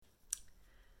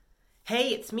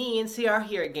Hey, it's me, NCR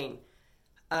here again.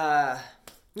 Uh,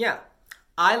 yeah,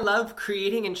 I love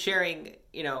creating and sharing,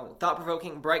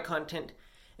 thought-provoking, bright content,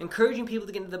 encouraging people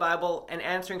to get into the Bible, and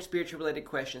answering spiritual-related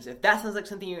questions. If that sounds like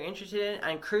something you're interested in,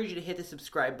 I encourage you to hit the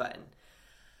subscribe button.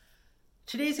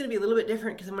 Today's going to be a little bit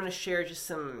different because I'm going to share just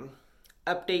some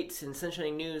updates and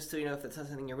sunshine news. So, if that's not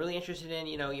something you're really interested in,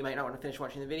 you might not want to finish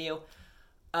watching the video.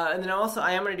 And then also,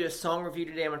 I am going to do a song review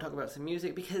today. I'm going to talk about some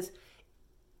music because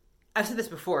I've said this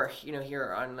before,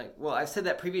 here on I've said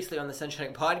that previously on the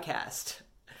Sunshine podcast.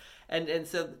 And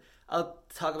so I'll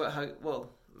talk about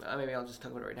maybe I'll just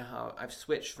talk about it right now, how I've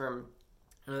switched from,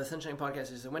 the Sunshine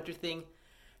podcast is a winter thing,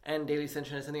 and Daily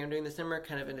Sunshine is something I'm doing this summer,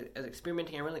 kind of as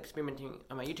experimenting. I'm really experimenting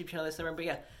on my YouTube channel this summer, but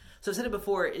yeah. So I've said it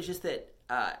before, it's just that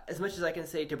as much as I can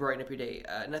say to brighten up your day,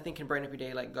 nothing can brighten up your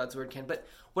day like God's Word can. But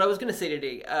what I was going to say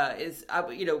today is,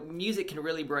 music can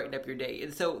really brighten up your day.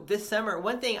 And so this summer,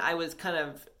 one thing I was kind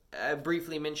of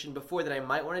briefly mentioned before that I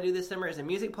might want to do this summer is a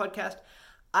music podcast.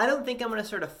 I don't think I'm going to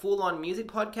start a full-on music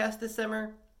podcast this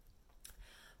summer,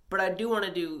 but I do want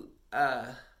to do,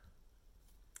 and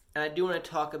I do want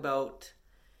to talk about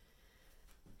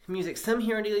music. Some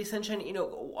here on Daily Sunshine,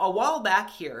 a while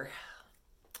back here,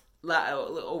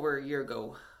 over a year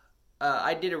ago,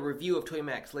 I did a review of Toby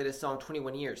Mac's latest song,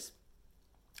 21 Years.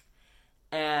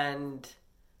 And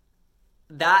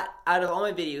that, out of all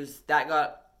my videos, that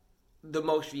got the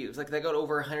most views. They got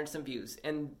over 100 some views.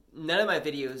 And none of my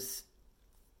videos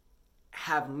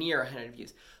have near 100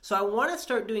 views. So I want to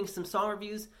start doing some song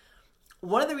reviews.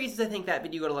 One of the reasons I think that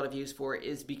video got a lot of views for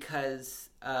is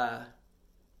because I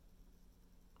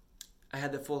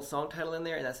had the full song title in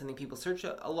there, and that's something people search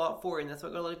a lot for, and that's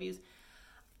what got a lot of views.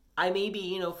 I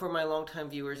maybe, for my longtime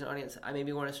viewers and audience, I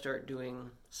maybe want to start doing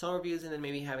song reviews and then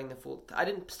maybe having the full... I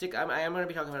am going to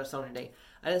be talking about a song today.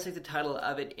 I didn't stick the title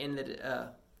of it in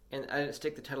the... and I didn't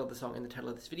stick the title of the song in the title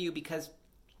of this video because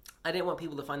I didn't want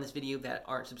people to find this video that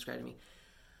aren't subscribed to me.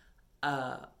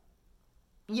 I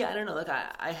don't know.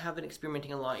 I have been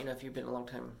experimenting a lot. If you've been a long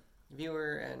time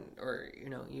viewer or you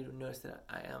notice that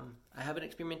I have been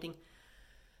experimenting.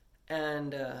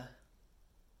 And where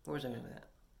was I going with that?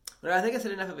 But I think I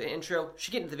said enough of an intro.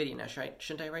 Should get into the video now,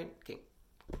 shouldn't I? Right? Okay.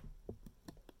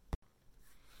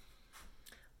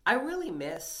 I really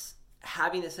miss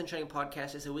having the Sunshine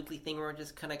podcast as a weekly thing where I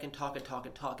just kind of can talk.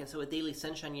 And so with Daily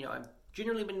Sunshine, I've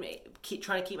generally been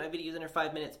trying to keep my videos under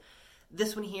 5 minutes.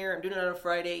 This one here, I'm doing it on a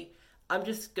Friday. I'm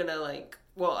just going to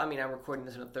I'm recording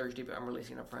this on a Thursday, but I'm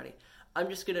releasing it on Friday. I'm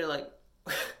just going to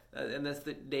and that's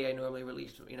the day I normally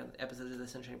release, episodes of the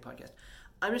Sunshine podcast.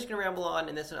 I'm just going to ramble on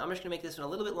in this one. I'm just going to make this one a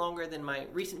little bit longer than my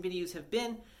recent videos have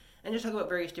been and just talk about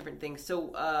various different things.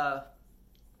 So, I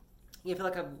feel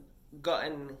like I've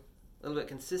gotten a little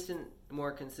bit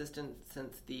more consistent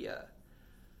since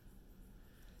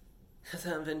since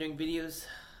I've been doing videos.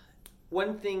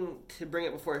 One thing to bring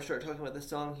up before I start talking about the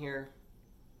song here,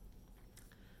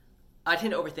 I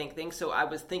tend to overthink things, so I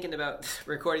was thinking about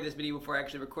recording this video before I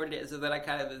actually recorded it, so that I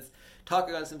kind of was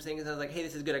talking on some things, and I was like, hey,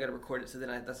 this is good, I gotta record it, so then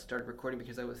I started recording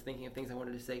because I was thinking of things I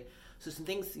wanted to say. So some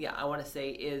things, I want to say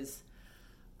is,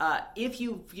 if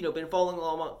you've, been following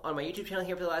along on my YouTube channel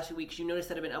here for the last few weeks, you notice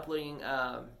that I've been uploading,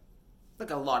 a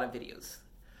lot of videos.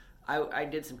 I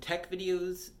did some tech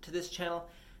videos to this channel,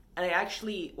 and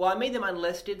I made them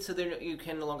unlisted, so you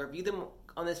can no longer view them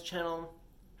on this channel.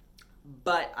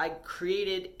 But I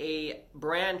created a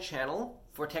brand channel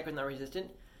for Tech with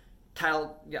Non-Resistant.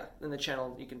 In the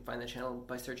channel, you can find the channel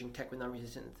by searching Tech with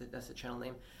Non-Resistant. That's the channel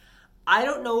name. I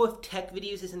don't know if tech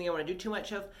videos is something I want to do too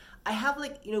much of. I have,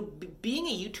 being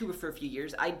a YouTuber for a few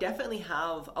years, I definitely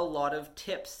have a lot of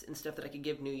tips and stuff that I could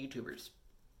give new YouTubers.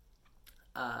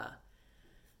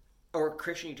 Or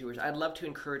Christian YouTubers. I'd love to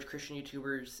encourage Christian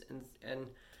YouTubers and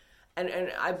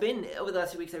I've been, over the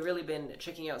last few weeks, I've really been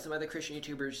checking out some other Christian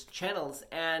YouTubers' channels,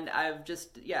 and I've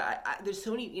just, there's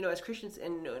so many, as Christians,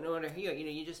 and no matter who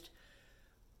you just,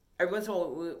 every once in a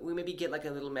while, we maybe get a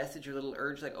little message or a little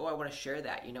urge, I want to share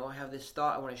that, I have this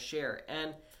thought I want to share,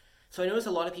 and so I notice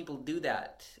a lot of people do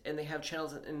that, and they have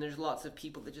channels, and there's lots of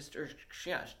people that just are,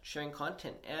 sharing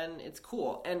content, and it's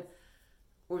cool, and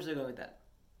where's I going with that?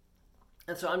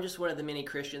 And so I'm just one of the many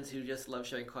Christians who just love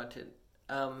sharing content.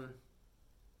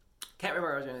 Can't remember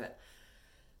where I was going with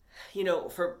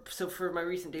that. For my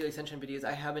recent Daily Sunshine videos,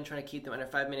 I have been trying to keep them under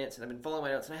 5 minutes, and I've been following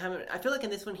my notes, and I feel like in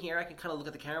this one here, I can kind of look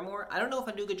at the camera more. I don't know if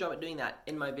I do a good job at doing that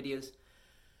in my videos.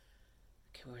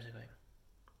 Okay, where was I going?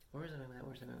 Where was I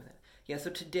going with that? Yeah, so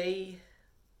today,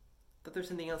 I thought there was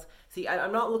something else. See,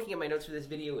 I'm not looking at my notes for this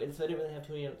video, and so I didn't really have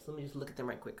too many notes. Let me just look at them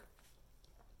right quick.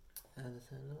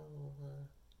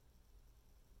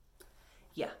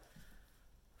 Yeah.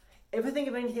 if I think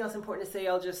of anything else important to say,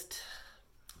 I'll just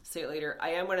say it later.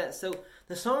 So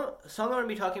the song I'm going to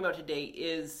be talking about today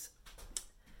is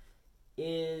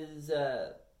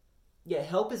Help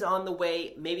Is On The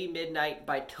Way, Maybe Midnight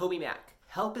by Toby Mac.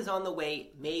 Help Is On The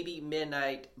Way, Maybe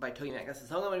Midnight by Toby Mac. That's the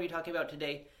song I'm going to be talking about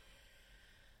today.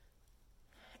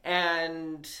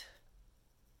 And,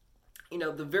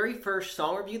 the very first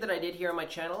song review that I did here on my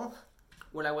channel,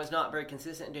 when I was not very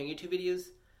consistent in doing YouTube videos,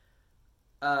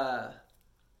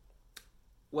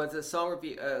 was a song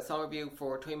review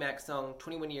for Toby Mac's song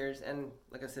 21 Years. And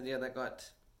like I said, that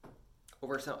got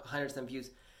over 100 some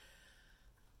views.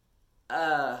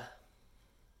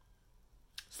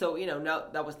 So, now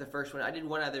that was the first one. I did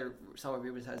one other song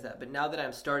review besides that, but now that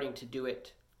I'm starting to do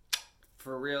it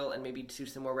for real and maybe do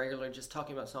some more regular, just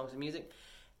talking about songs and music,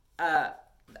 I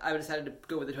decided to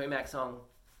go with the Toby Mac song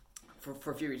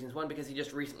for a few reasons. One, because he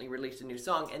just recently released a new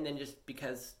song, and then just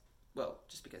because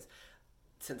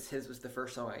since his was the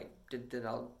first song I did,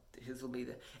 his will be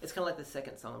it's kind of like the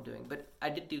second song I'm doing, but I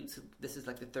did do, so this is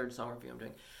like the third song review I'm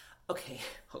doing. Okay,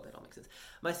 hope that all makes sense.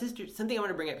 My sister, something I want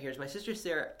to bring up here is my sister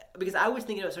Sarah, because I was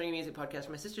thinking about starting a music podcast.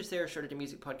 My sister Sarah started a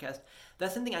music podcast.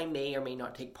 That's something I may or may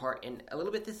not take part in a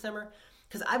little bit this summer,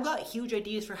 because I've got huge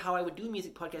ideas for how I would do a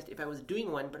music podcast if I was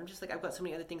doing one, but I'm just like, I've got so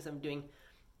many other things I'm doing.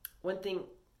 One thing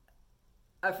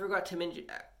I forgot to mention,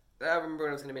 I remember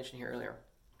what I was going to mention here earlier,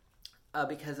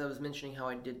 because I was mentioning how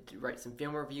I did write some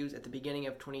film reviews at the beginning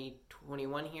of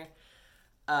 2021 here.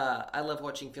 I love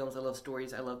watching films, I love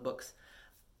stories, I love books.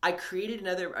 I created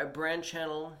a brand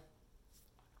channel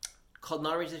called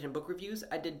Non-Resistant Book Reviews.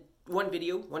 I did one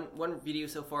video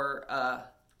so far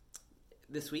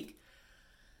this week,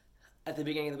 at the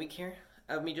beginning of the week here,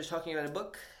 of me just talking about a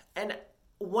book. And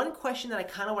one question that I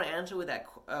kind of want to answer with that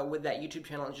YouTube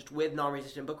channel and just with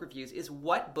Non-Resistant Book Reviews is,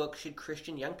 what book should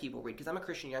Christian young people read? Because I'm a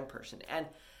Christian young person, and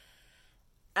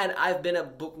I've been a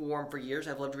bookworm for years.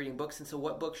 I've loved reading books, and so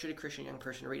what book should a Christian young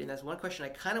person read? And that's one question I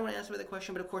kind of want to answer with a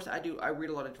question, but of course I read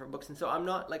a lot of different books, and so I'm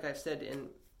not, like I've said in,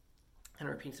 kind of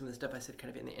repeating some of the stuff I said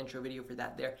kind of in the intro video for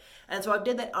that there. And so I've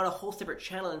did that on a whole separate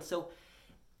channel, and so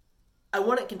I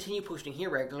want to continue posting here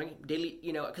regularly, daily,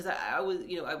 because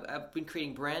I've been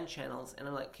creating brand channels, and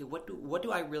I'm like, okay, what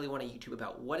do I really want to YouTube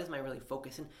about? What is my really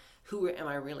focus, and who am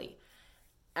I really?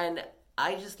 And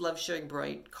I just love sharing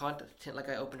bright content, like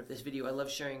I opened up this video. I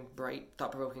love sharing bright,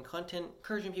 thought-provoking content,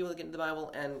 encouraging people to get into the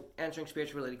Bible, and answering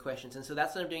spiritual-related questions. And so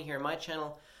that's what I'm doing here on my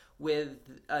channel with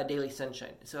Daily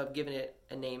Sunshine. So I've given it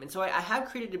a name. And so I have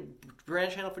created a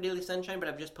brand channel for Daily Sunshine, but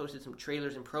I've just posted some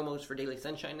trailers and promos for Daily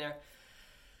Sunshine there.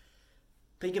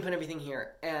 But you can find everything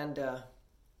here. And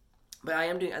but I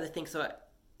am doing other things. So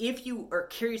if you are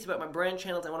curious about my brand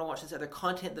channels, I want to watch this other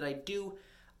content that I do,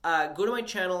 go to my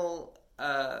channel,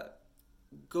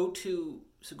 go to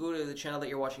the channel that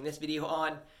you're watching this video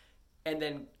on, and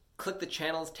then click the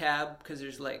channels tab, because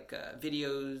there's like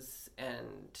videos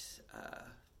and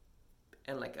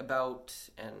like about,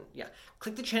 and yeah,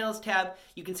 click the channels tab.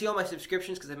 You can see all my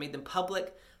subscriptions because I've made them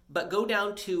public. But go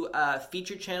down to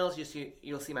featured channels.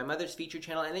 You'll see my mother's featured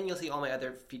channel, and then you'll see all my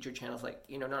other featured channels, like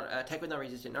Tech with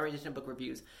Non-Resistant Book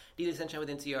Reviews, Daily Sunshine with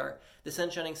NCR, The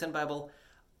Sunshining Sun Bible.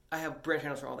 I have brand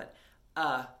channels for all that.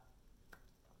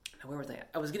 Where was I at?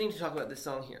 I was getting to talk about this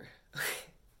song here.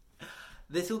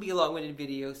 This will be a long-winded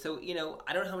video, so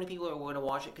I don't know how many people are going to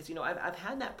watch it, because I've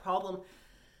had that problem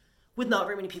with not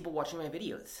very many people watching my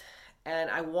videos, and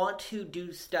I want to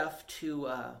do stuff to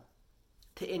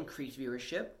increase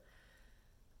viewership.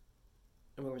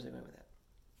 And where was I going with that?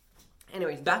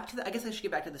 Anyways, I guess I should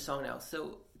get back to the song now.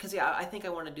 So, because I think I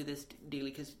want to do this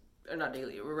daily, or not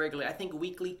daily, or regularly. I think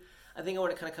weekly. I think I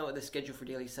want to kind of come up with a schedule for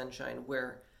Daily Sunshine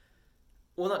where,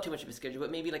 well, not too much of a schedule, but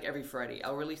maybe like every Friday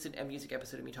I'll release a music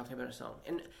episode of me talking about a song.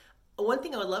 And one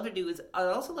thing I would love to do is I'd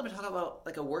also love to talk about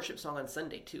like a worship song on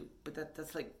Sunday too. But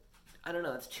that's like, I don't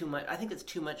know, that's too much. I think it's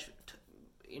too much.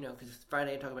 Because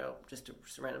Friday I talk about just a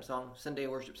random song, Sunday a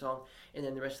worship song, and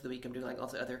then the rest of the week I'm doing like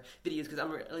also other videos, because I'm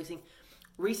releasing.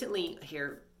 Recently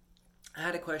here, I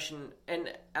had a question and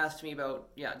asked me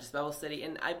about just Bible study,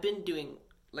 and I've been doing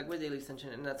like with Daily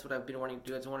Sunshine, and that's what I've been wanting to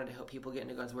do. I just wanted to help people get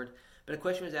into God's Word. But a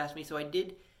question was asked me, so I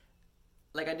did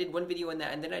one video on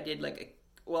that, and then I did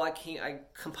I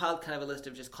compiled kind of a list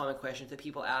of just common questions that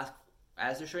people ask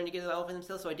as they're starting to get the Bible for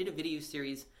themselves. So I did a video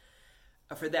series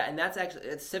for that, and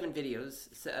it's 7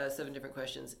 videos, 7 different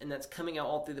questions, and that's coming out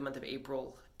all through the month of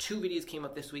April. 2 videos came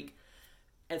up this week,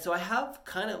 and so I have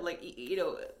kind of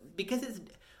because it's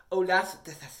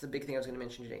that's the big thing I was going to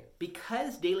mention today.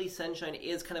 Because Daily Sunshine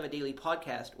is kind of a daily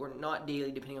podcast, or not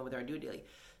daily, depending on whether I do it daily.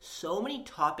 So many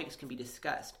topics can be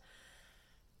discussed.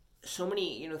 So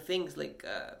many things like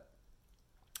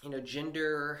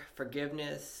gender,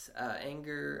 forgiveness,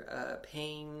 anger,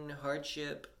 pain,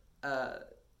 hardship,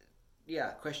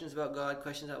 questions about God,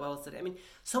 questions about Bible study. I mean,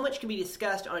 so much can be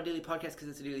discussed on a daily podcast because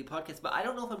it's a daily podcast, but I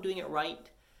don't know if I'm doing it right.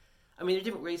 I mean, there's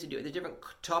different ways to do it. There's different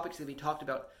topics that we talked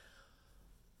about.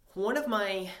 One of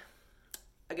my,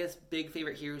 I guess, big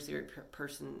favorite heroes,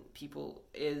 people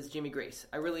is Jamie Grace.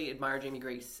 I really admire Jamie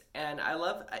Grace, and I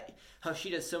love how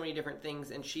she does so many different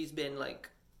things, and she's been like,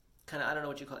 kind of, I don't know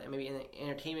what you call it, maybe in the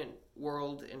entertainment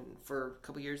world and for a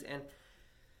couple years, and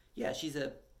yeah, she's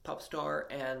a pop star,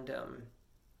 and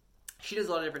she does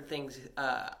a lot of different things.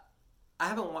 I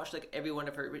haven't watched like every one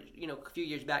of her, a few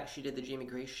years back she did the Jamie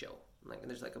Grace show. Like,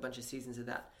 there's like a bunch of seasons of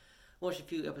that. I watched a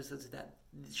few episodes of that.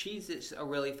 She's just a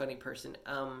really funny person.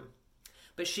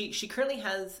 But she currently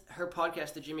has her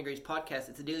podcast, the Jamie Grace podcast.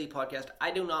 It's a daily podcast.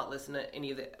 I do not listen to any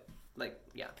of the,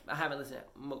 I haven't listened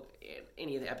to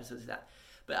any of the episodes of that.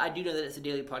 But I do know that it's a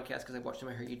daily podcast because I've watched some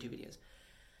of her YouTube videos.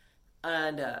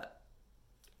 And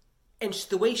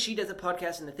the way she does a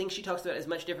podcast and the things she talks about is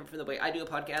much different from the way I do a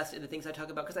podcast and the things I talk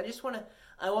about, because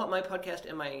I want my podcast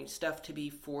and my stuff to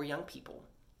be for young people.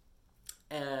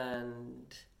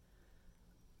 And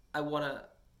I want to,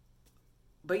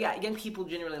 but yeah, young people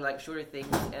generally like shorter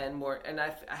things and more, and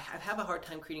I have a hard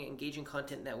time creating engaging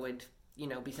content that would,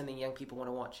 be something young people want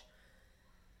to watch.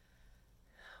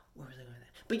 Where was I going with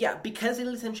that? But yeah, because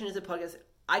Daily Sunshine is a podcast,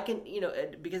 I can,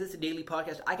 because it's a daily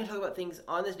podcast, I can talk about things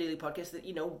on this daily podcast that,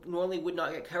 normally would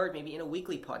not get covered maybe in a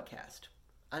weekly podcast.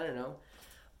 I don't know.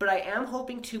 But I am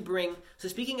hoping to bring, so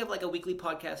speaking of like a weekly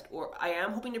podcast, or I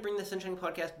am hoping to bring the Sunshine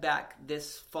Podcast back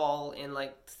this fall in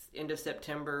like end of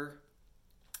September.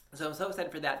 So I'm so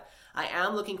excited for that. I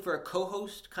am looking for a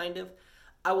co-host, kind of.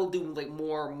 I will do like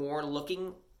more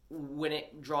looking when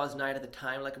it draws nigh to the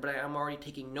time. But I'm already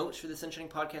taking notes for the Sunshine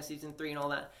Podcast Season 3 and all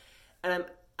that. And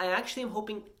I actually am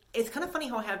hoping, it's kind of funny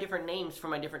how I have different names for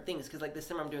my different things, because like this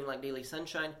summer I'm doing like Daily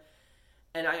Sunshine,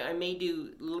 and I may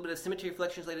do a little bit of Cemetery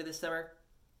Reflections later this summer.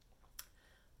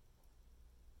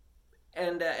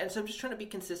 And so I'm just trying to be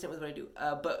consistent with what I do.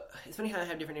 But it's funny how I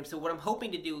have different names. So what I'm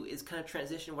hoping to do is kind of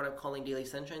transition what I'm calling Daily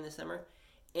Sunshine this summer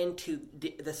into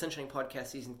the Sunshine Podcast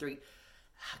Season 3.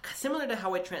 Similar to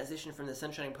how I transitioned from the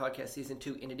Sunshine Podcast Season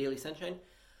 2 into Daily Sunshine.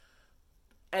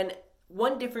 And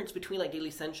one difference between like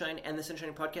Daily Sunshine and the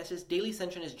Sunshine Podcast is Daily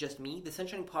Sunshine is just me. The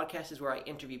Sunshine Podcast is where I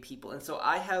interview people. And so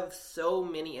I have so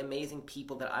many amazing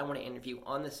people that I want to interview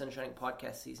on the Sunshine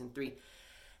Podcast Season 3.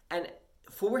 And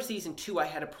for Season 2, I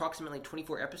had approximately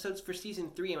 24 episodes. For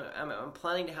Season 3, I'm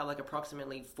planning to have like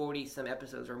approximately 40 some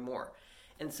episodes or more.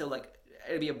 And so like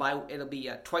it'll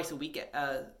be twice a week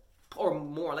or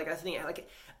more. Like I was thinking, like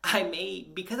I may,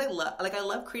 because I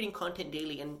love creating content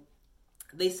daily. And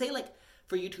they say like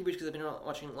for YouTubers, because I've been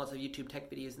watching lots of YouTube tech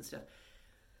videos and stuff,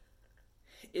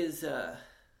 is the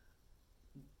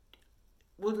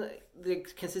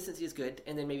consistency is good,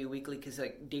 and then maybe weekly, because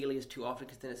like daily is too often,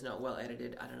 because then it's not well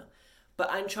edited. I don't know. But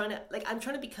I'm trying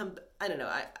to become, I don't know,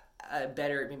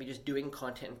 better at maybe just doing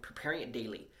content and preparing it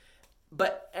daily.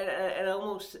 But, and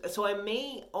I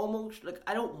may almost, like,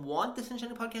 I don't want the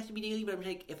Sunshine Podcast to be daily, but I'm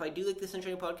like, if I do like the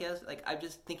Sunshine Podcast, like, I'm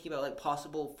just thinking about, like,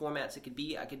 possible formats it could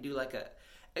be. I could do, like, a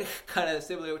kind of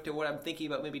similar to what I'm thinking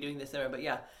about maybe doing this summer. But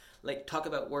yeah, like, talk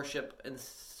about worship and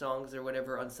songs or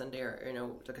whatever on Sunday, or,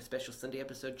 like a special Sunday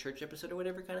episode, church episode or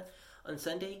whatever, kind of, on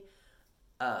Sunday.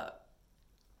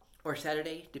 Or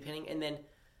Saturday, depending, and then,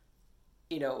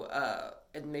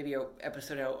 and maybe an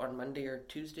episode out on Monday or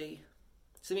Tuesday.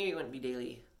 So maybe it wouldn't be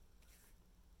daily,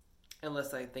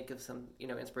 unless I think of some,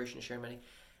 inspiration to share money.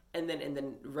 And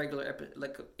then regular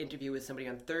interview with somebody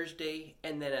on Thursday,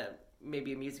 and then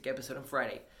maybe a music episode on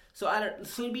Friday. So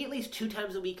it'd be at least 2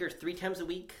 times a week or 3 times a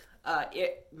week.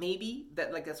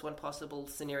 That's one possible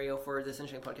scenario for the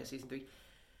Sunshine Podcast Season 3.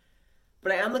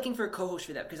 But I am looking for a co-host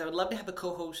for that, because I would love to have a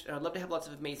co-host, and I'd love to have lots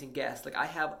of amazing guests. Like,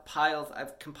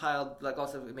 I've compiled like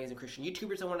lots of amazing Christian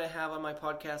YouTubers I want to have on my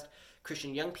podcast,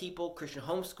 Christian young people, Christian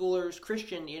homeschoolers,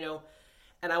 Christian,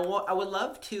 and I would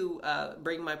love to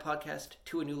bring my podcast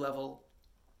to a new level.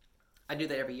 I do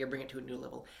that every year, bring it to a new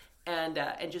level, and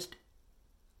just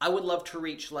I would love to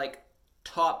reach like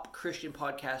top Christian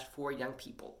podcast for young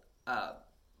people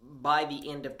by the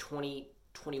end of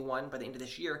 2021, by the end of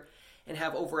this year. And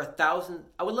have over 1,000.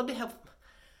 I would love to have.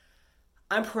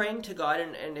 I'm praying to God,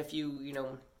 and if you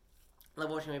love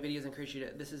watching my videos, I encourage you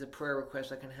to. This is a prayer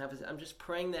request I can have. I'm just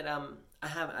praying that I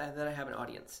have an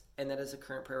audience, and that is a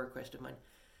current prayer request of mine.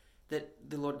 That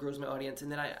the Lord grows my audience,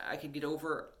 and then I could get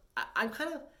over. I'm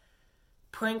kind of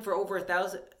praying for over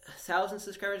 1,000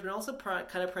 subscribers, but also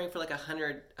kind of praying for like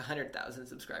 100,000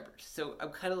 subscribers. So I'm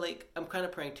kind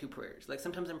of praying two prayers. Like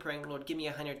sometimes I'm praying, Lord, give me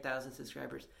 100,000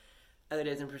 subscribers. Other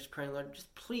days I'm just praying, Lord,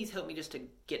 just please help me just to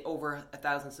get over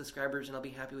 1,000 subscribers, and I'll be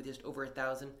happy with just over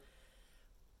 1,000.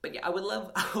 But yeah, I would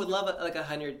love like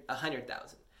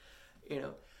 100,000,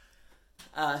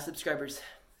 subscribers.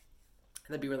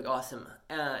 That'd be really awesome.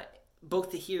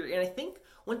 Both to hear, and I think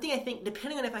one thing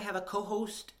depending on if I have a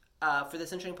co-host for the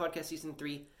Sunshining Podcast Season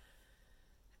 3,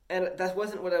 and that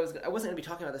wasn't what I wasn't going to be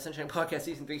talking about the Sunshining Podcast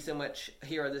Season 3 so much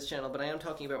here on this channel, but I am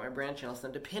talking about my brand channel.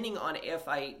 So depending on if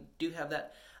I do have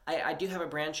that, I do have a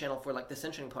brand channel for like the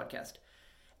Sunshining Podcast,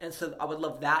 and so I would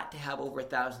love that to have over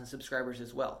 1,000 subscribers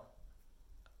as well.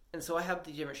 And so I have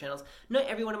the different channels. Not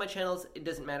every one of my channels, it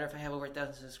doesn't matter if I have over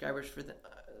 1,000 subscribers for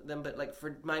them, but like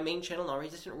for my main channel,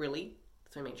 Non-Resistant Really,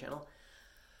 it's my main channel,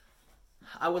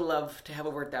 I would love to have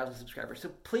over 1,000 subscribers. So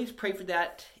please pray for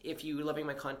that if you're loving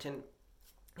my content.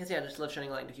 Because I just love shining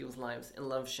light into people's lives and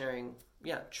love sharing,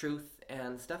 truth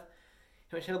and stuff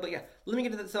in my channel. But yeah, let me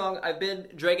get to that song. I've been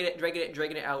dragging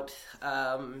it out.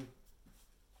 And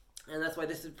that's why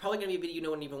this is probably going to be a video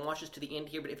no one even watches to the end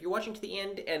here. But if you're watching to the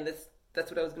end, and that's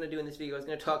what I was going to do in this video, I was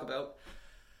going to talk about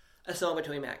a song by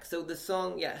TobyMac. So the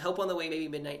song, Help on the Way, Maybe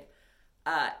Midnight.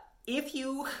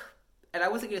 And I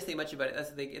wasn't going to say much about it. That's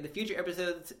the thing. In the future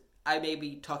episodes, I may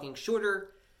be talking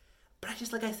shorter. But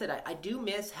like I said, I do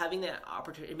miss having that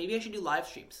opportunity. Maybe I should do live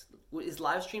streams. Is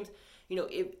live streams,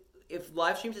 if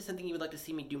live streams is something you would like to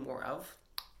see me do more of,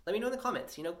 let me know in the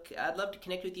comments. I'd love to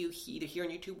connect with you either here on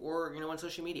YouTube or, on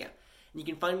social media. And you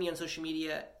can find me on social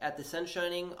media at The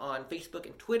Sunshining on Facebook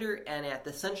and Twitter, and at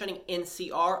The Sunshining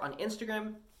NCR on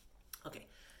Instagram. Okay.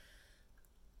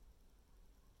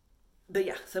 But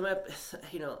yeah,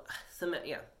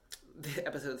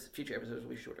 the future episodes will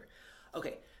be shorter.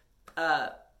 Okay.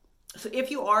 So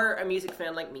if you are a music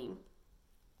fan like me,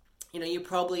 you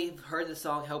probably heard the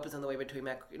song "Help Is on the Way" by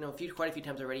TobyMac, quite a few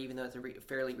times already, even though it's a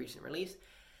fairly recent release.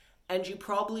 And you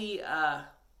probably, you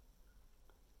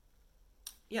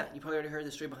probably already heard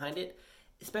the story behind it.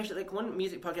 Especially, like, one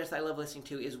music podcast that I love listening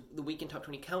to is the Weekend Top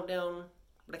 20 Countdown,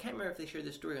 but I can't remember if they shared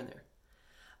this story on there.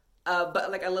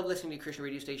 But I love listening to Christian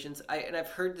radio stations. I've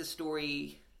heard the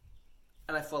story,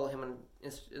 and I follow him on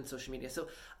social media. So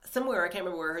somewhere, I can't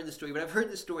remember where I heard the story, but I've heard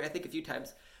the story I think a few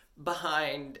times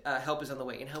behind "Help Is on the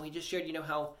Way," and how he just shared,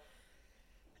 how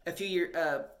a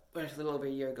little over a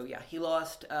year ago, he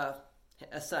lost a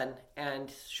son,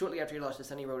 and shortly after he lost his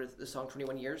son, he wrote the song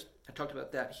 21 Years. I talked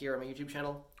about that here on my YouTube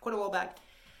channel quite a while back,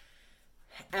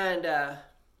 and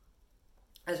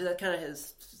so that kind of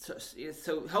is.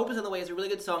 So "Help Is on the Way" is a really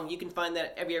good song. You can find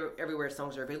that everywhere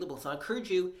songs are available. So I encourage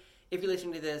you, if you're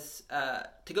listening to this,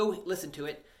 to go listen to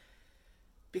it,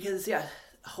 because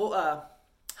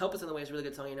 "Help Is on the Way" is a really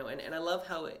good song, and I love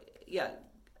how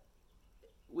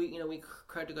we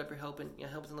cried to God for help, and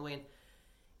 "Help Is on the Way,"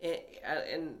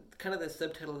 and kind of the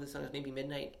subtitle of the song is "Maybe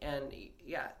Midnight," and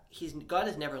God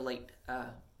is never late.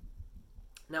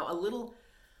 Now a little,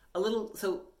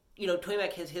 so.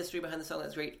 TobyMac has history behind the song.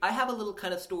 That's great. I have a little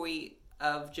kind of story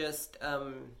of just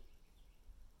of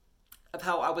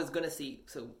how I was gonna see.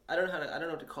 So I don't know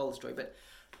what to call the story, but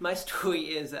my story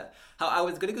is how I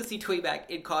was gonna go see TobyMac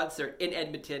in concert in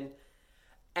Edmonton,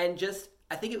 and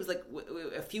I think it was like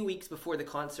a few weeks before the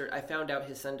concert, I found out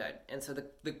his son died, and so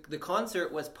the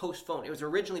concert was postponed. It was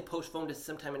originally postponed to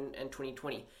sometime in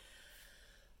 2020.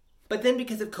 But then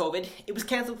because of COVID, it was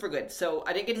canceled for good. So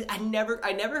I never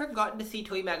have gotten to see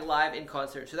TobyMac live in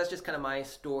concert. So that's just kind of my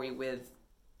story with,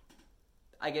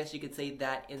 I guess you could say,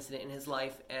 that incident in his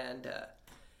life and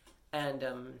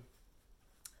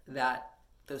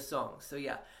those songs. So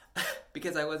yeah,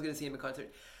 because I was going to see him in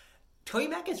concert.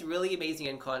 TobyMac is really amazing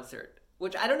in concert,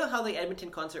 which I don't know how the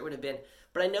Edmonton concert would have been,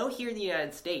 but I know here in the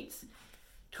United States,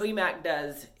 TobyMac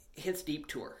does his Deep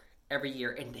Tour every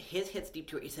year, and his Hits Deep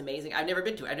Tour is amazing. I've never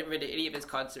been to any of his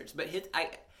concerts, but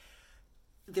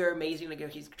they're amazing.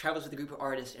 Like, he travels with a group of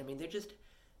artists. I mean, his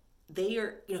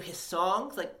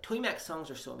songs, like TobyMac's songs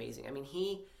are so amazing. I mean,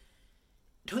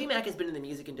 TobyMac has been in the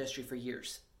music industry for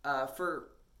years. And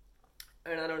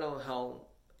I don't know how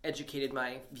educated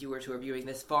my viewers who are viewing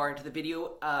this far into the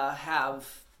video how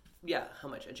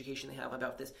much education they have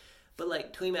about this. But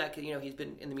like TobyMac, he's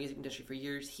been in the music industry for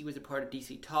years. He was a part of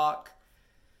DC Talk.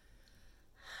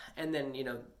 And then,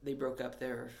 they broke up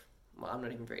I'm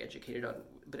not even very educated on,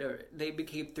 but they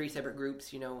became three separate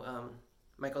groups,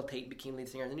 Michael Tate became lead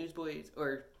singer of the Newsboys,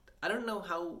 or I don't know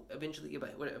how eventually,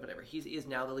 but whatever, he is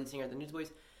now the lead singer of the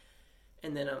Newsboys,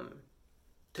 and then,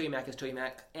 TobyMac is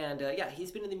TobyMac, and,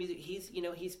 he's been in the music, he's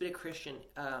been a Christian,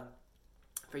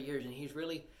 for years, and he's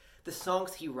really, the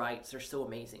songs he writes are so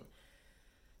amazing.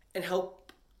 And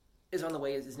Help Is on the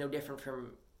Way is no different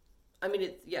from. I mean,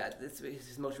 it's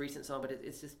his most recent song, but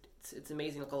it's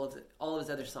amazing like all of his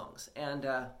other songs. And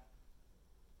I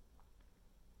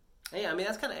mean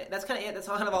that's kind of it. That's kind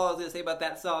of all I was gonna say about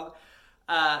that song.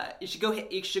 You should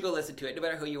go listen to it, no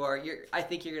matter who you are. I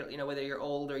think you're whether you're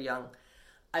old or young.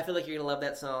 I feel like you're gonna love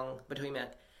that song, Between Men.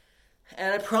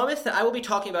 And I promise that I will be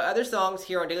talking about other songs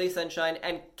here on Daily Sunshine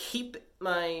and keep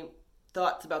my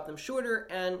thoughts about them shorter.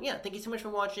 And yeah, thank you so much for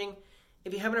watching.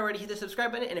 If you haven't already, hit the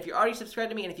subscribe button. And if you're already subscribed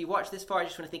to me and if you watched this far, I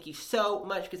just want to thank you so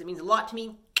much because it means a lot to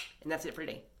me. And that's it for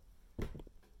today.